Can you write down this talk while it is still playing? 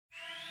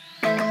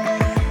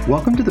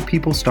Welcome to the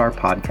People Star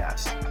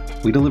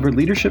podcast. We deliver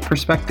leadership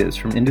perspectives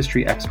from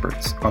industry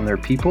experts on their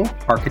people,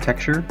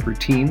 architecture,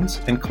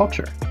 routines, and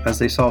culture as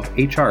they solve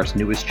HR's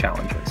newest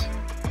challenges.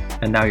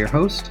 And now your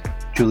host,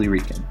 Julie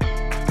Rieken.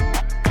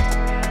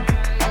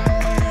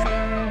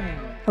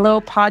 Hello,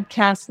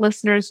 podcast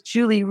listeners.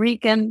 Julie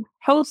Rieken,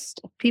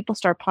 host of People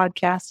Star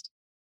podcast.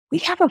 We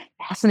have a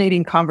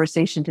fascinating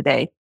conversation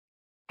today.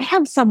 I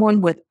have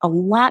someone with a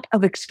lot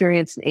of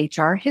experience in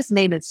HR. His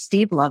name is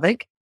Steve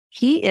Lovig.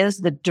 He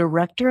is the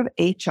director of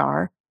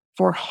HR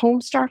for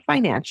Homestar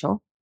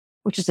Financial,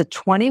 which is a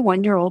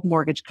 21-year-old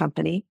mortgage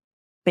company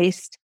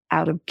based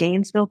out of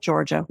Gainesville,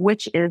 Georgia,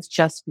 which is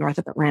just north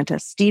of Atlanta.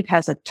 Steve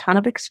has a ton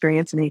of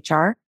experience in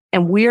HR,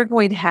 and we are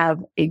going to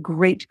have a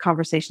great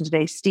conversation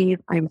today. Steve,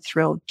 I'm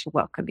thrilled to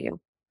welcome you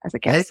as a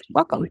guest.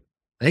 Welcome.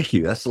 Thank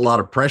you. That's a lot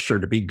of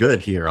pressure to be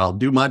good here. I'll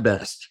do my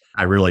best.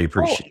 I really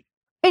appreciate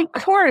it. Of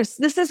course,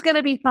 this is going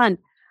to be fun.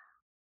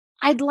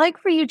 I'd like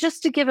for you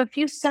just to give a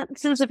few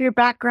sentences of your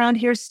background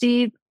here,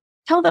 Steve.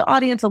 Tell the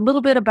audience a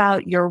little bit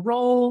about your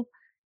role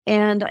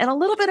and a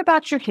little bit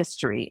about your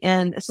history,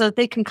 and so that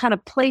they can kind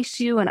of place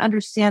you and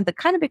understand the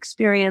kind of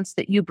experience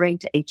that you bring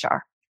to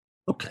HR.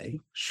 Okay,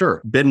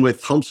 sure. Been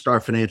with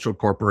Homestar Financial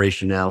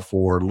Corporation now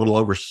for a little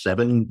over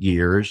 7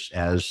 years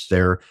as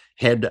their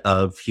head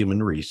of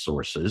human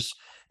resources.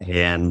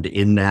 And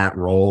in that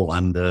role,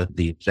 I'm the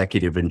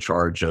executive in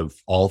charge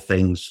of all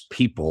things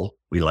people,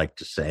 we like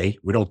to say.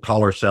 We don't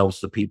call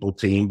ourselves the people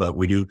team, but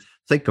we do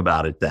think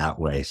about it that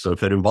way. So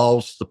if it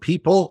involves the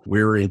people,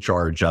 we're in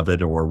charge of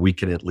it, or we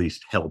can at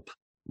least help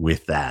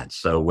with that.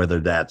 So whether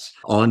that's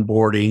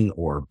onboarding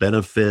or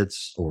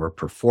benefits or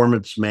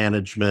performance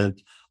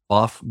management,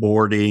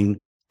 offboarding,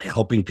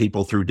 helping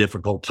people through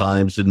difficult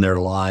times in their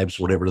lives,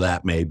 whatever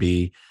that may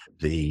be,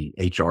 the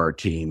HR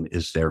team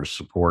is there to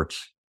support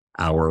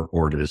our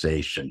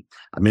organization.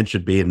 I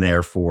mentioned being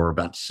there for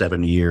about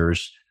 7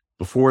 years.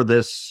 Before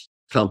this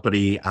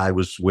company, I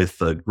was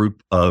with a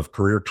group of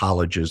career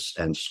colleges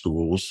and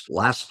schools.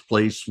 Last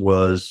place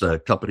was a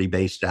company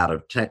based out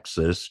of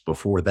Texas.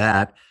 Before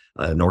that,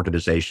 an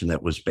organization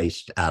that was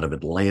based out of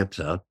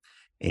Atlanta.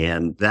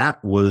 And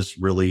that was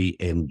really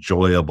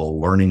enjoyable,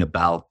 learning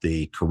about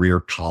the career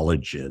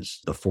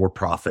colleges, the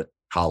for-profit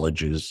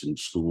colleges and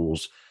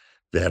schools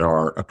that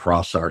are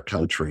across our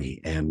country.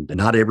 And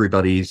not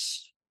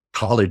everybody's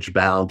college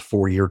bound,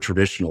 4-year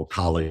traditional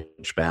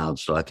college bound.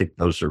 So I think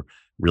those are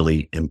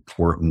really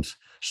important.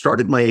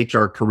 Started my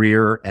HR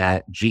career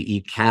at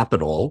GE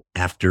Capital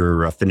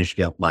after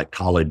finishing up my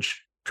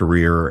college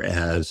career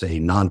as a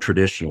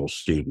non-traditional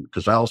student,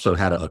 because I also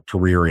had a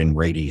career in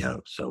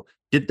radio. So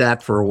did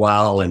that for a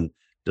while and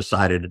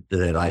decided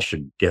that I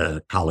should get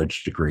a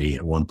college degree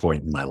at one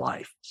point in my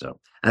life. So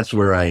that's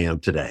where I am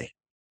today.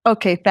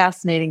 Okay,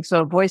 fascinating.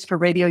 So voice for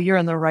radio, you're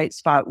in the right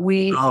spot.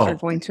 We are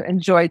going to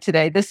enjoy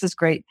today. This is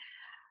great.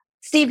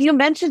 Steve, you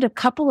mentioned a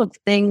couple of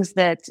things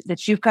that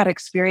you've got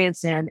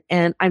experience in,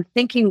 and I'm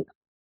thinking,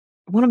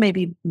 I want to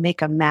maybe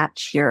make a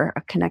match here,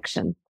 a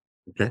connection.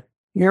 Okay.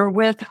 You're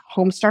with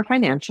Homestar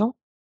Financial.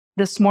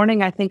 This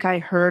morning, I think I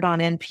heard on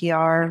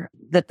NPR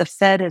that the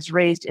Fed has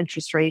raised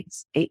interest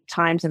rates 8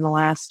 times in the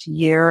last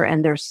year,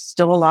 and there's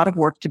still a lot of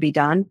work to be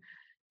done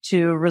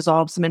to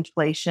resolve some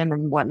inflation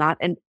and whatnot.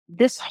 And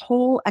this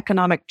whole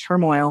economic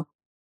turmoil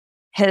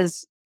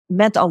has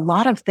meant a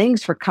lot of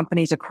things for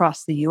companies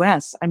across the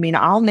US. I mean,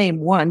 I'll name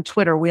one,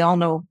 Twitter. We all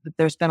know that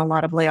there's been a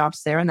lot of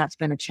layoffs there, and that's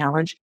been a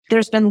challenge.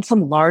 There's been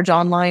some large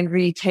online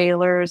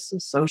retailers, some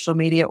social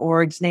media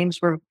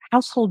orgs,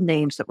 household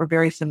names that we're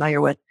very familiar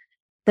with,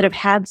 that have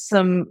had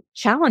some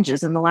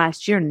challenges in the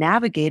last year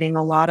navigating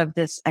a lot of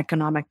this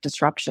economic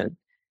disruption.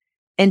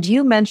 And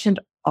you mentioned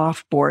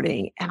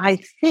offboarding. And I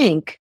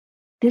think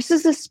this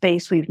is a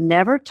space we've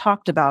never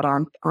talked about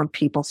on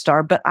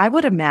PeopleStar, but I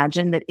would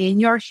imagine that in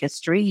your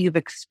history, you've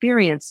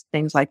experienced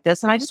things like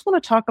this. And I just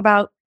want to talk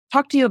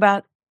to you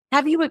about,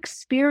 have you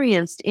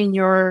experienced in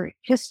your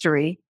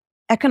history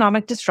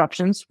economic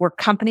disruptions where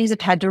companies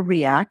have had to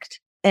react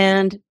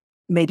and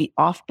maybe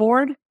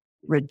offboard,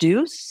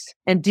 reduce,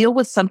 and deal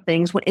with some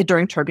things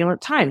during turbulent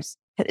times?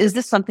 Is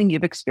this something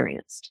you've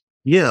experienced?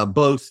 Yeah,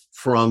 both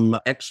from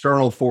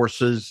external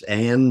forces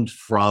and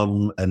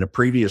from in a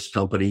previous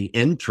company,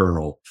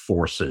 internal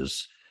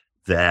forces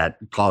that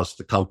caused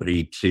the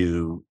company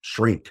to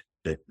shrink,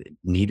 that it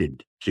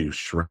needed to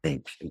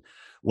shrink. And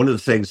one of the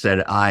things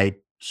that I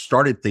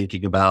started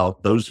thinking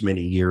about those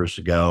many years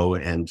ago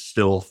and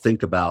still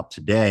think about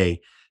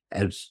today,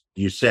 as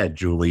you said,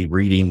 Julie,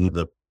 reading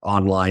the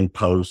online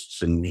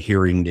posts and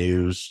hearing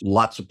news,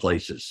 lots of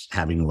places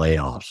having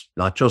layoffs,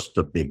 not just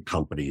the big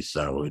companies,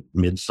 though.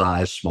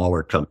 Mid-sized,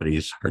 smaller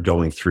companies are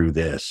going through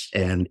this.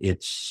 And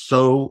it's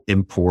so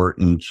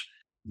important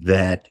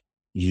that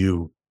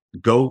you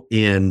go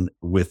in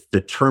with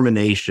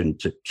determination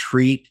to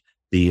treat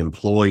the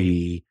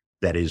employee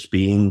that is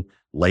being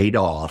laid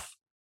off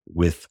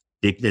with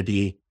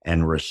dignity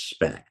and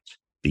respect.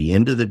 At the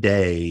end of the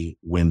day,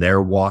 when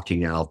they're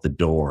walking out the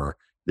door,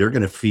 they're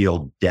going to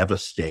feel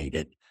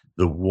devastated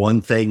the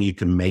one thing you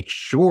can make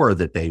sure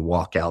that they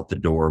walk out the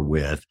door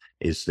with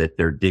is that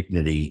their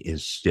dignity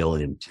is still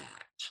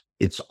intact.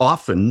 It's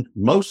often,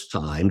 most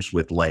times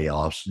with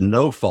layoffs,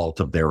 no fault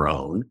of their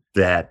own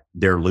that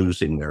they're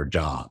losing their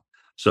job.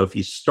 So if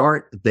you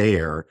start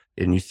there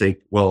and you think,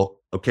 well,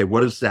 okay,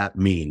 what does that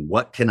mean?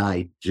 What can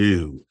I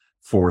do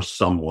for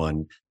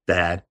someone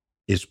that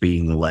is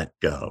being let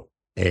go?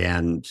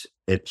 And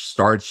it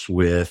starts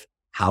with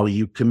how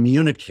you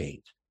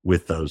communicate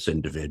with those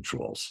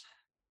individuals.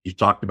 You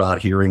talked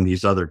about hearing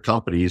these other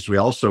companies. We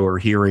also are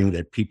hearing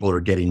that people are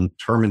getting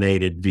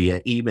terminated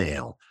via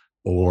email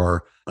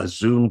or a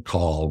Zoom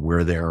call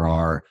where there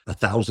are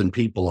 1,000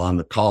 people on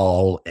the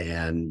call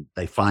and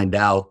they find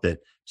out that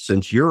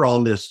since you're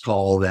on this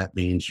call, that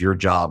means your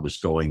job is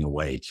going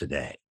away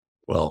today.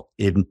 Well,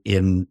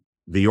 in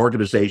the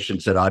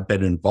organizations that I've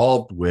been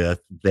involved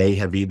with, they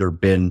have either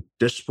been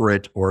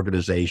disparate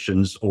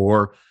organizations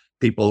or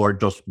people are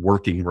just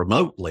working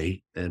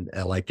remotely. And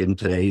like in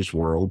today's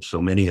world,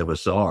 so many of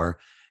us are.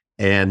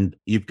 And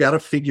you've got to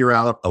figure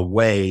out a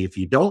way, if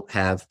you don't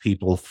have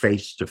people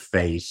face to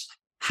face,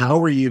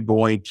 how are you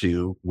going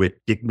to, with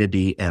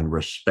dignity and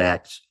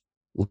respect,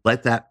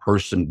 let that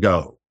person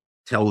go?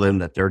 Tell them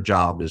that their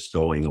job is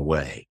going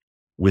away.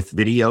 With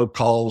video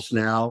calls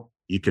now,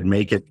 you can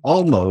make it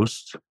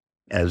almost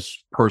as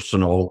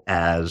personal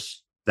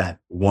as that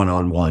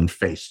one-on-one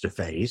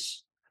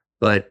face-to-face.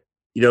 But,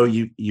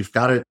 you've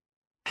got to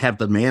have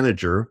the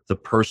manager, the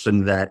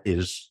person that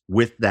is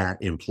with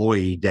that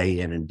employee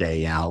day in and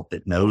day out,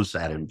 that knows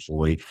that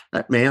employee,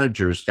 that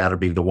manager's got to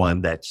be the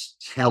one that's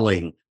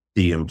telling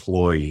the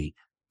employee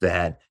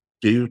that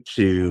due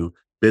to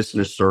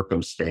business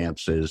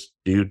circumstances,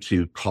 due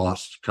to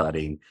cost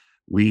cutting,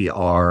 we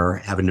are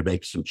having to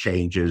make some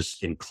changes,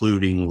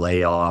 including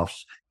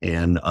layoffs.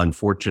 And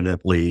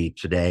unfortunately,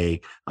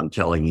 today, I'm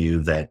telling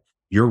you that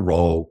your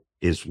role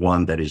is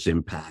one that is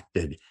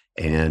impacted.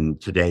 And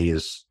today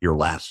is your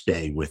last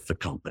day with the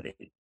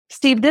company.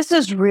 Steve, this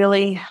is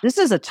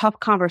a tough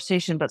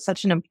conversation, but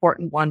such an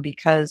important one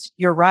because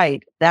you're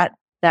right. That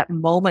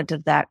moment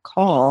of that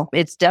call,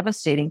 it's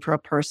devastating for a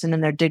person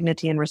and their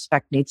dignity and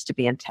respect needs to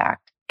be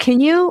intact.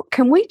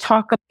 Can we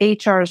talk about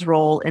HR's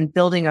role in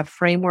building a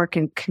framework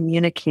and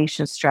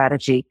communication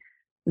strategy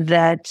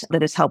that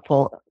is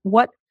helpful?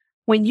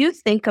 When you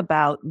think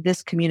about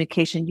this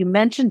communication, you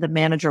mentioned the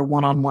manager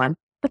one-on-one,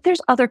 but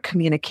there's other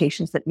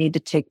communications that need to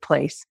take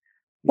place.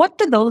 What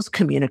do those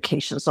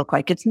communications look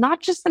like? It's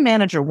not just the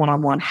manager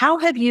one-on-one.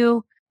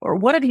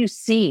 What have you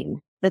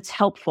seen that's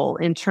helpful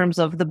in terms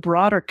of the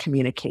broader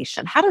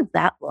communication? How does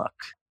that look?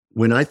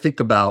 When I think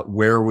about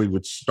where we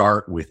would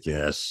start with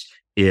this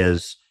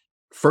is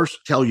first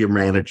tell your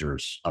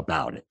managers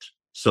about it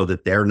so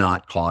that they're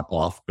not caught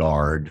off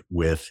guard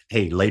with,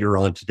 hey, later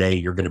on today,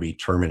 you're going to be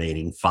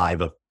terminating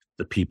 5 of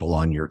the people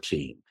on your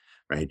team,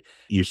 right?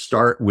 You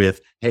start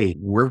with, hey,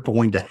 we're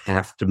going to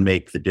have to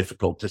make the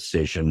difficult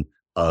decision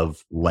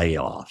of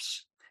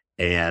layoffs.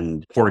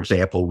 And for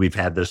example, we've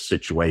had this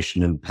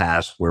situation in the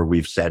past where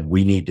we've said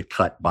we need to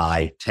cut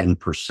by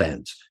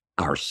 10%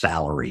 our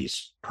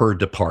salaries per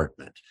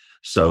department.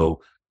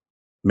 So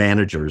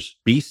managers,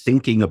 be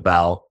thinking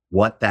about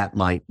what that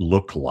might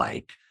look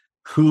like.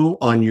 Who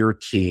on your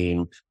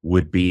team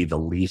would be the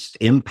least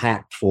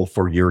impactful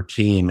for your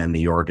team and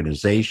the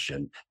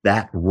organization,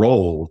 that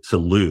role to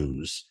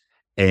lose.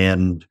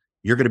 And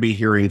you're going to be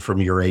hearing from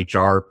your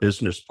HR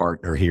business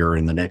partner here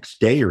in the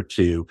next day or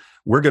two.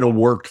 We're going to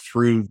work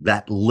through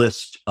that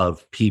list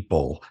of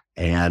people,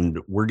 and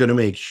we're going to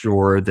make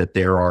sure that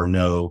there are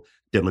no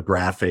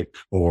demographic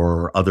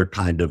or other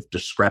kind of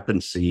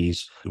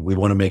discrepancies. We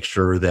want to make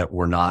sure that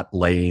we're not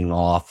laying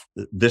off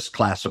this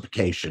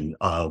classification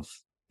of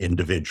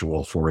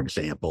individual, for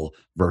example,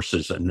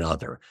 versus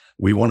another.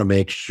 We want to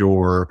make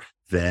sure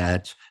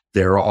that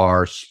there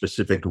are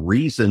specific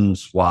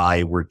reasons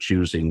why we're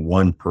choosing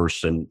one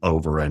person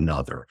over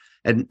another.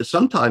 And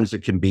sometimes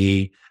it can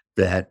be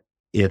that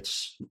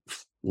it's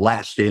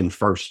last in,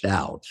 first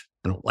out.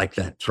 I don't like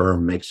that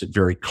term, makes it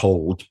very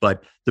cold,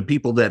 but the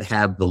people that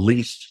have the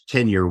least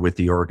tenure with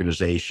the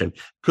organization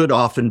could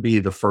often be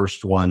the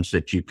first ones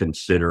that you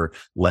consider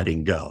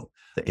letting go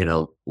in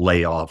a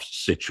layoff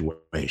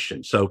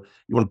situation. So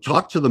you want to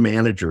talk to the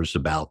managers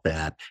about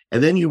that.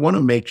 And then you want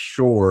to make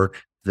sure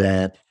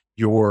that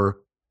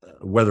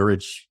whether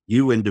it's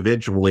you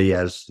individually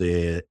as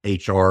the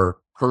HR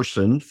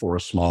person for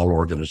a small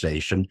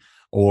organization,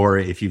 or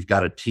if you've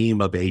got a team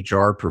of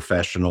HR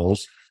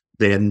professionals,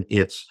 then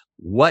it's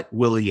what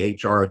will the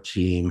HR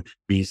team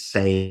be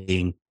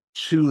saying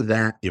to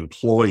that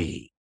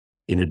employee?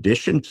 In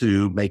addition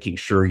to making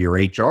sure your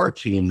HR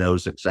team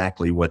knows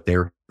exactly what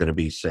they're going to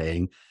be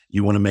saying,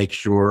 you want to make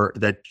sure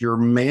that your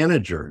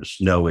managers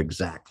know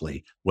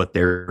exactly what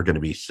they're going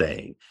to be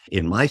saying.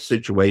 In my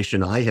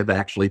situation, I have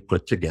actually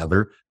put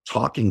together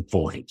talking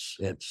points.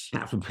 It's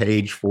half a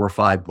page, 4 or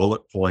 5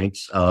 bullet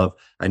points of,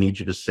 I need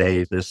you to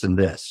say this and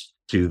this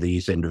to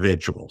these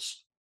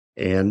individuals.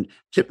 And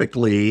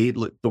typically,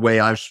 the way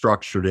I've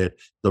structured it,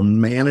 the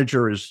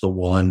manager is the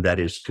one that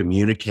is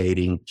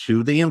communicating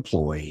to the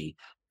employee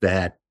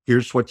that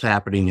Here's what's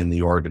happening in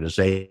the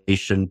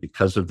organization.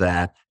 Because of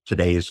that,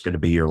 today is going to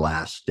be your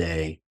last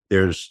day.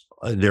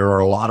 There are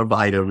a lot of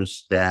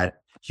items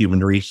that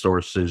human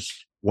resources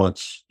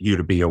wants you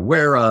to be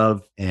aware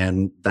of.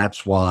 And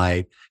that's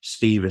why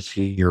Steve is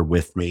here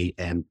with me.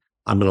 And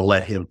I'm going to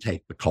let him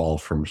take the call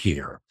from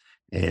here.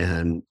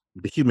 And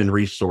the human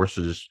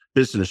resources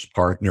business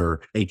partner,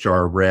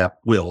 HR rep,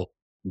 will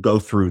go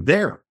through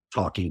their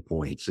talking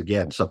points.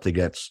 Again, something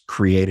that's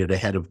created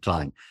ahead of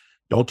time.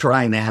 Don't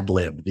try and ad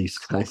lib these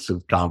kinds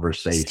of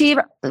conversations. Steve,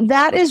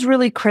 that is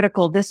really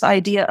critical. This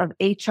idea of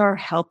HR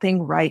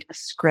helping write a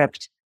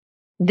script.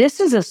 This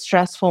is a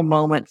stressful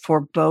moment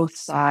for both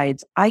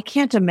sides. I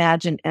can't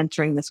imagine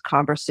entering this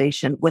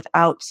conversation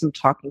without some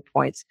talking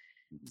points.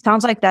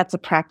 Sounds like that's a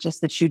practice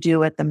that you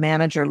do at the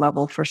manager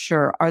level for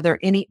sure. Are there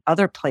any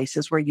other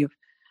places where you've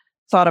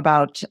thought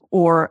about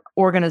or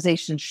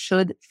organizations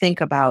should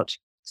think about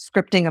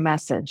scripting a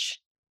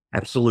message?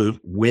 Absolutely.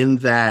 When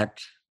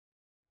that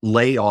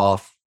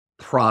layoff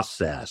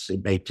process,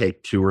 it may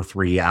take 2 or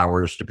 3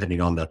 hours, depending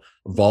on the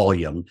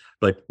volume.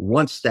 But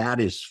once that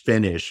is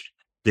finished,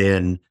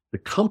 then the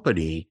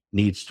company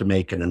needs to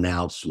make an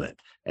announcement.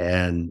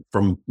 And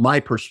from my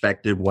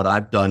perspective, what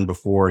I've done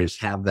before is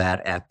have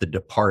that at the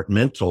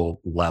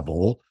departmental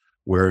level,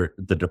 where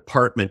the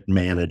department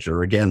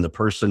manager, again, the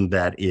person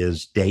that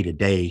is day to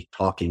day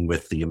talking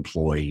with the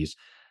employees,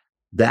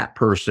 that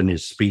person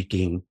is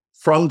speaking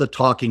from the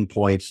talking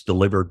points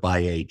delivered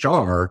by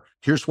HR.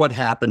 Here's what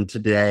happened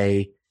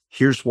today.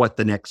 Here's what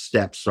the next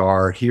steps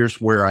are. Here's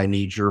where I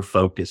need your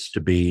focus to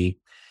be.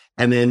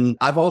 And then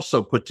I've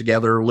also put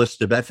together a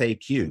list of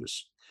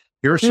FAQs.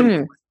 Here are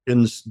some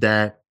questions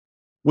that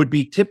would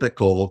be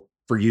typical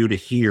for you to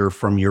hear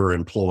from your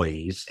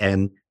employees.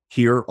 And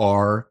here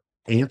are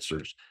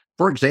answers.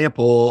 For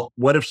example,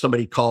 what if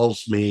somebody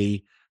calls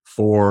me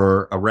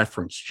for a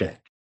reference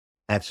check?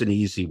 That's an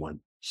easy one.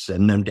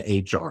 Send them to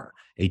HR.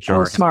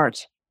 HR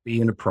smart. Be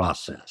in a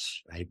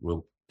process, right?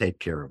 We'll take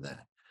care of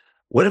that.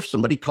 What if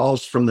somebody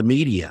calls from the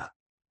media?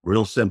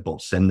 Real simple.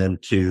 Send them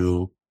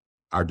to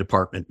our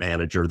department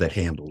manager that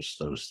handles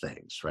those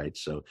things, right?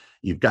 So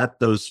you've got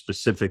those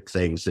specific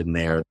things in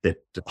there that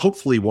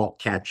hopefully won't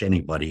catch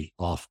anybody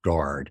off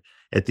guard.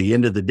 At the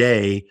end of the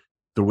day,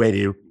 the way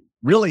to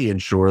really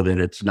ensure that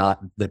it's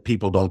not that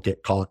people don't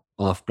get caught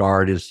off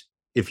guard is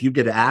if you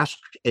get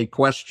asked a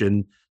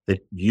question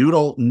that you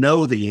don't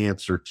know the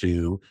answer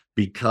to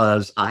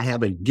because I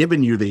haven't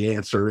given you the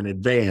answer in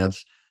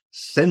advance,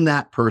 send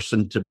that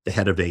person to the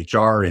head of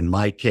HR. In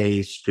my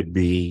case, could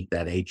be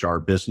that HR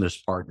business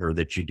partner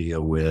that you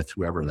deal with,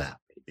 whoever that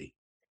may be.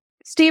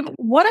 Steve,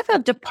 what if a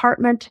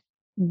department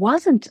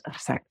wasn't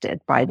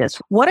affected by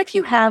this? What if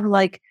you have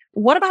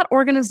what about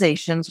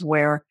organizations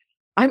where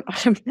I'm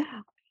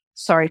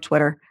sorry,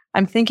 Twitter,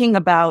 I'm thinking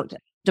about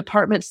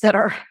departments that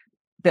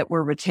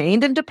were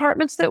retained and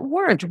departments that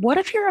weren't. What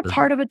if you're a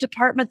part of a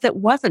department that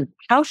wasn't?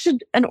 How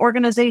should an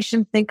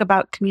organization think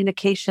about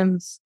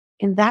communications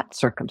in that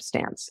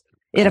circumstance?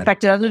 It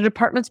affected other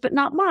departments, but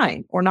not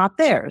mine or not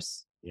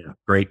theirs. Yeah,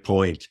 great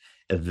point.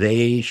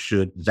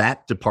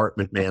 That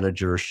department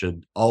manager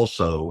should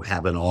also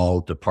have an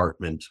all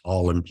department,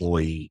 all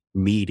employee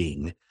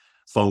meeting,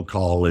 phone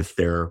call if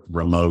they're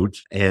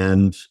remote,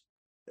 and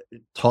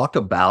talk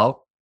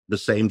about the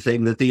same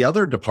thing that the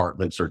other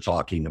departments are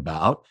talking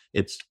about.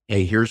 It's,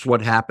 hey, here's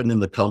what happened in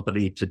the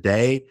company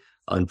today.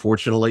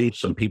 Unfortunately,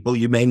 some people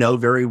you may know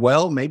very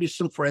well, maybe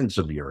some friends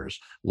of yours,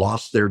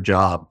 lost their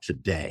job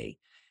today.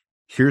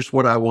 Here's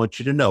what I want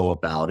you to know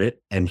about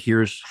it. And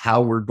here's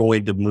how we're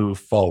going to move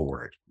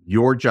forward.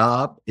 Your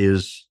job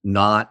is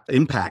not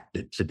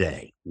impacted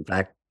today. In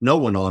fact, no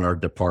one on our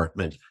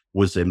department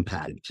was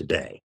impacted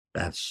today.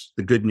 That's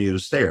the good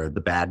news there.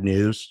 The bad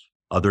news,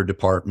 other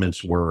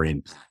departments were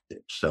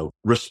impacted. So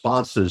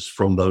responses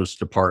from those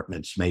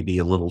departments may be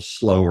a little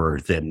slower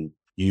than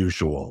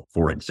usual,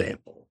 for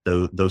example.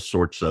 Those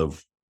sorts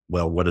of,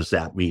 well, what does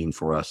that mean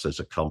for us as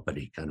a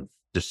company kind of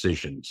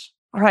decisions?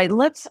 All right,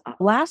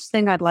 last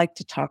thing I'd like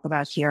to talk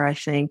about here, I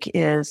think,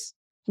 is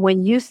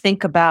when you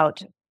think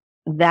about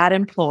that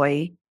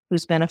employee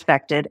who's been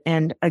affected,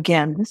 and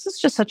again, this is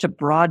just such a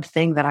broad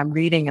thing that I'm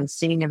reading and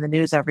seeing in the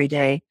news every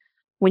day.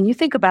 When you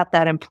think about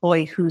that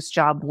employee whose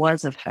job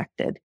was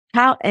affected,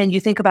 and you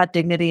think about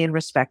dignity and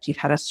respect, you've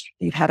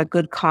had a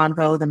good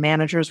convo, the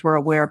managers were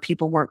aware,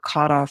 people weren't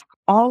caught off.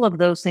 All of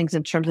those things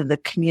in terms of the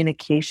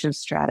communication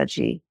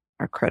strategy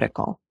are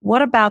critical.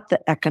 What about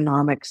the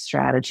economic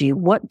strategy?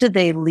 What do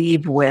they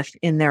leave with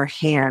in their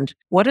hand?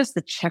 What is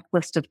the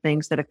checklist of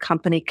things that a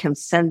company can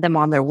send them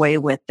on their way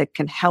with that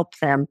can help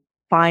them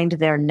find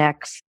their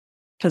next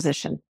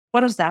position?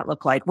 What does that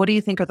look like? What do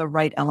you think are the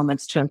right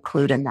elements to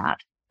include in that?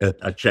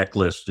 A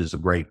checklist is a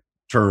great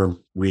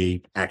term.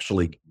 We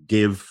actually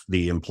give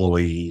the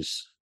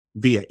employees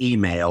via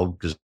email,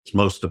 because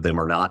most of them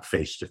are not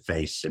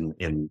face-to-face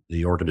in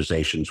the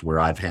organizations where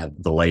I've had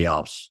the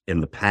layoffs in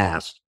the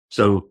past.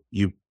 So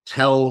you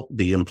tell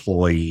the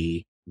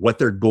employee what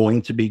they're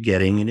going to be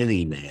getting in an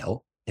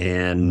email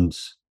and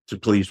to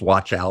please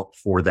watch out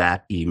for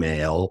that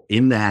email.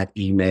 In that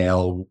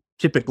email,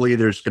 Typically,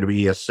 there's going to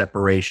be a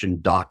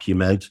separation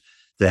document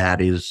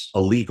that is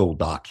a legal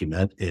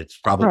document. It's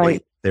probably,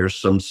 Right. there's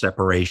some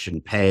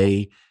separation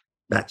pay.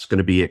 That's going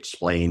to be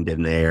explained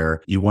in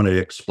there. You want to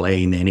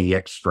explain any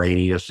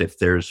extraneous, if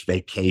there's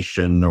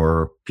vacation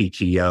or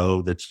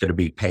PTO that's going to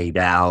be paid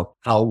out.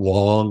 How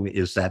long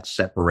is that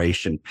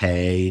separation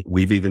pay?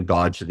 We've even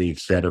gone to the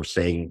extent of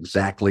saying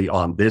exactly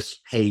on this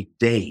pay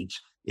date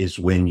is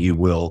when you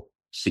will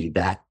see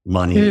that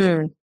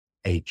money,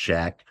 a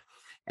check.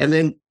 And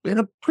then,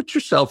 put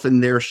yourself in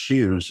their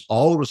shoes.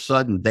 All of a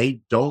sudden,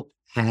 they don't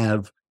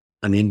have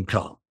an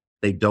income.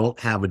 They don't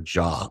have a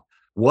job.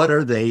 What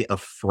are they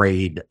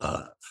afraid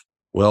of?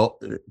 Well,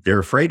 they're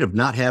afraid of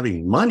not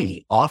having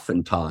money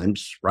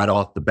oftentimes right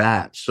off the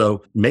bat.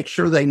 So make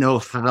sure they know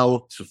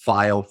how to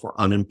file for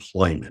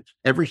unemployment.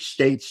 Every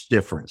state's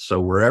different.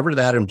 So wherever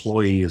that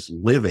employee is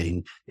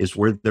living is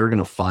where they're going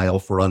to file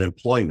for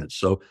unemployment.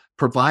 So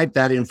provide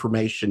that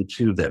information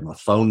to them, a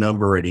phone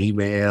number, an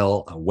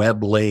email, a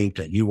web link,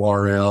 a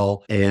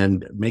URL,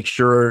 and make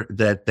sure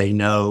that they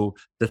know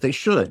that they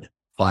should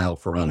file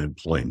for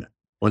unemployment.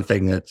 One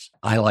thing that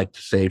I like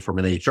to say from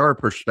an HR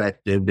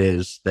perspective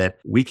is that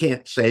we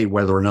can't say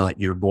whether or not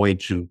you're going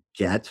to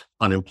get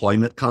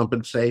unemployment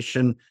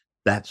compensation.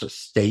 That's a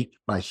state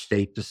by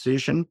state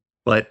decision,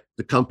 but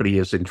the company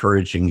is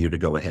encouraging you to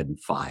go ahead and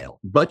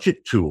file.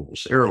 Budget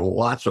tools. There are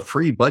lots of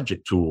free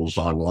budget tools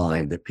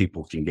online that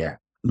people can get.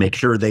 Make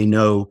sure they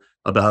know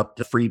about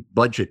the free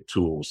budget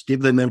tools.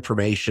 Give them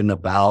information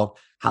about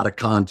how to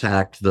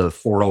contact the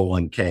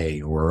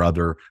 401k or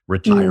other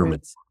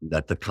retirement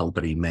that the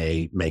company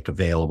may make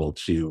available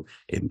to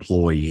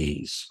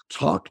employees.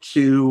 Talk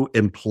to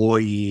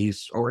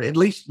employees, or at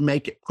least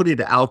put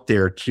it out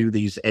there to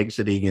these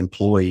exiting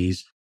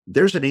employees.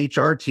 There's an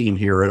HR team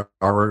here at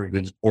our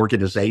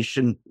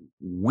organization.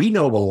 We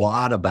know a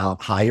lot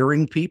about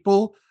hiring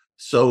people.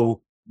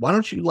 So why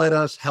don't you let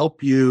us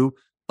help you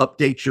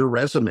update your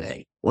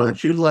resume? Why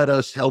don't you let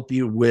us help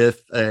you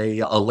with a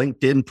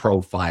LinkedIn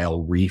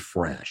profile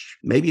refresh?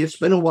 Maybe it's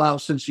been a while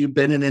since you've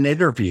been in an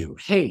interview.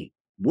 Hey,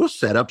 we'll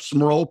set up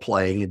some role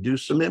playing and do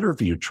some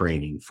interview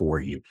training for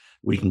you.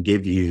 We can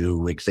give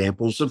you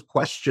examples of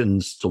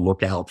questions to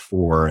look out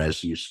for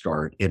as you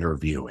start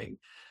interviewing.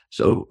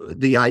 So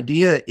the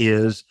idea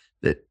is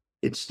that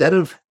instead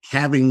of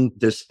having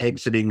this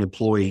exiting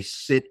employee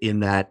sit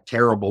in that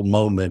terrible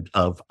moment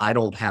of, I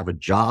don't have a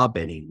job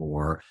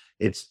anymore,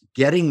 it's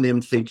getting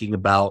them thinking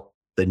about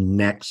the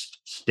next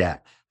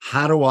step.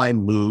 How do I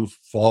move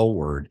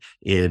forward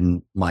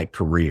in my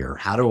career?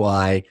 How do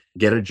I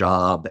get a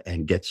job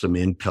and get some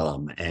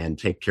income and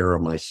take care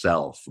of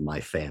myself,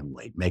 my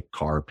family, make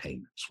car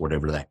payments,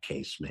 whatever that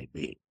case may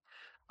be?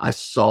 I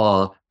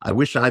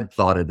wish I'd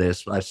thought of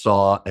this, but I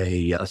saw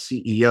a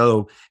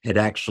CEO had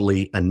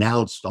actually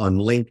announced on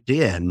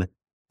LinkedIn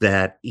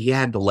that he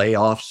had to lay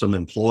off some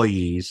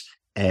employees,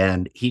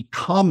 and he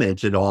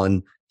commented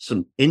on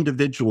some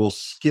individual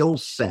skill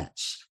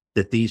sets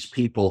that these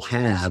people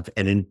have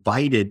and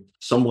invited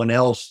someone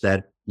else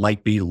that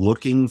might be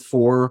looking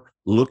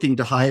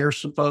to hire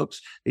some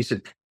folks. He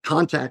said,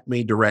 contact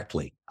me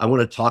directly. I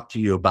want to talk to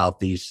you about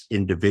these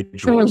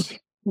individuals.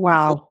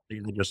 Wow.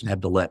 They just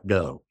had to let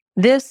go.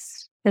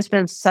 This has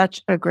been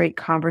such a great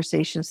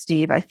conversation,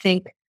 Steve. I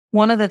think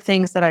one of the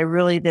things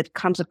that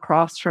comes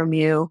across from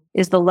you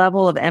is the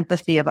level of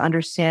empathy, of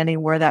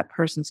understanding where that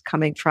person's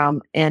coming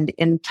from. And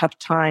in tough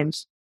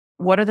times,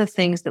 what are the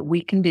things that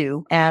we can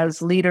do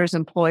as leaders,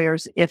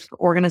 employers, if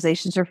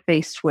organizations are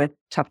faced with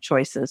tough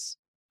choices?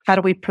 How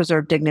do we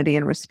preserve dignity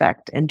and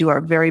respect and do our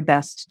very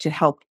best to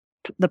help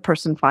the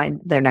person find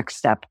their next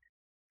step?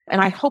 And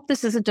I hope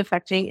this isn't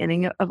affecting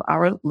any of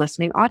our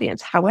listening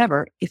audience.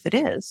 However, if it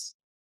is,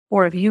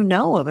 or if you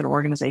know of an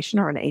organization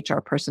or an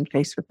HR person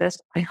faced with this,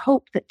 I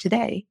hope that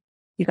today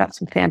you got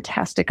some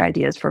fantastic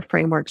ideas for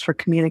frameworks for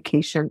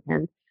communication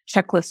and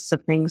checklists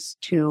of things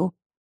to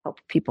help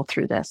people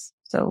through this.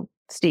 So,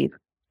 Steve,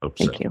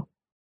 thank you.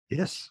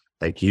 Yes.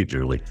 Thank you,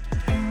 Julie.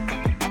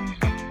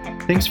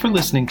 Thanks for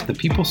listening to the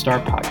People Star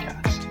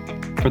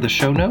podcast. For the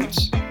show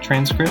notes,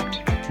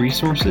 transcript,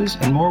 resources,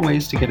 and more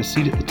ways to get a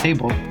seat at the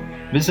table,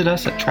 visit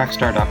us at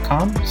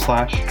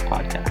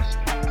trackstar.com/podcast.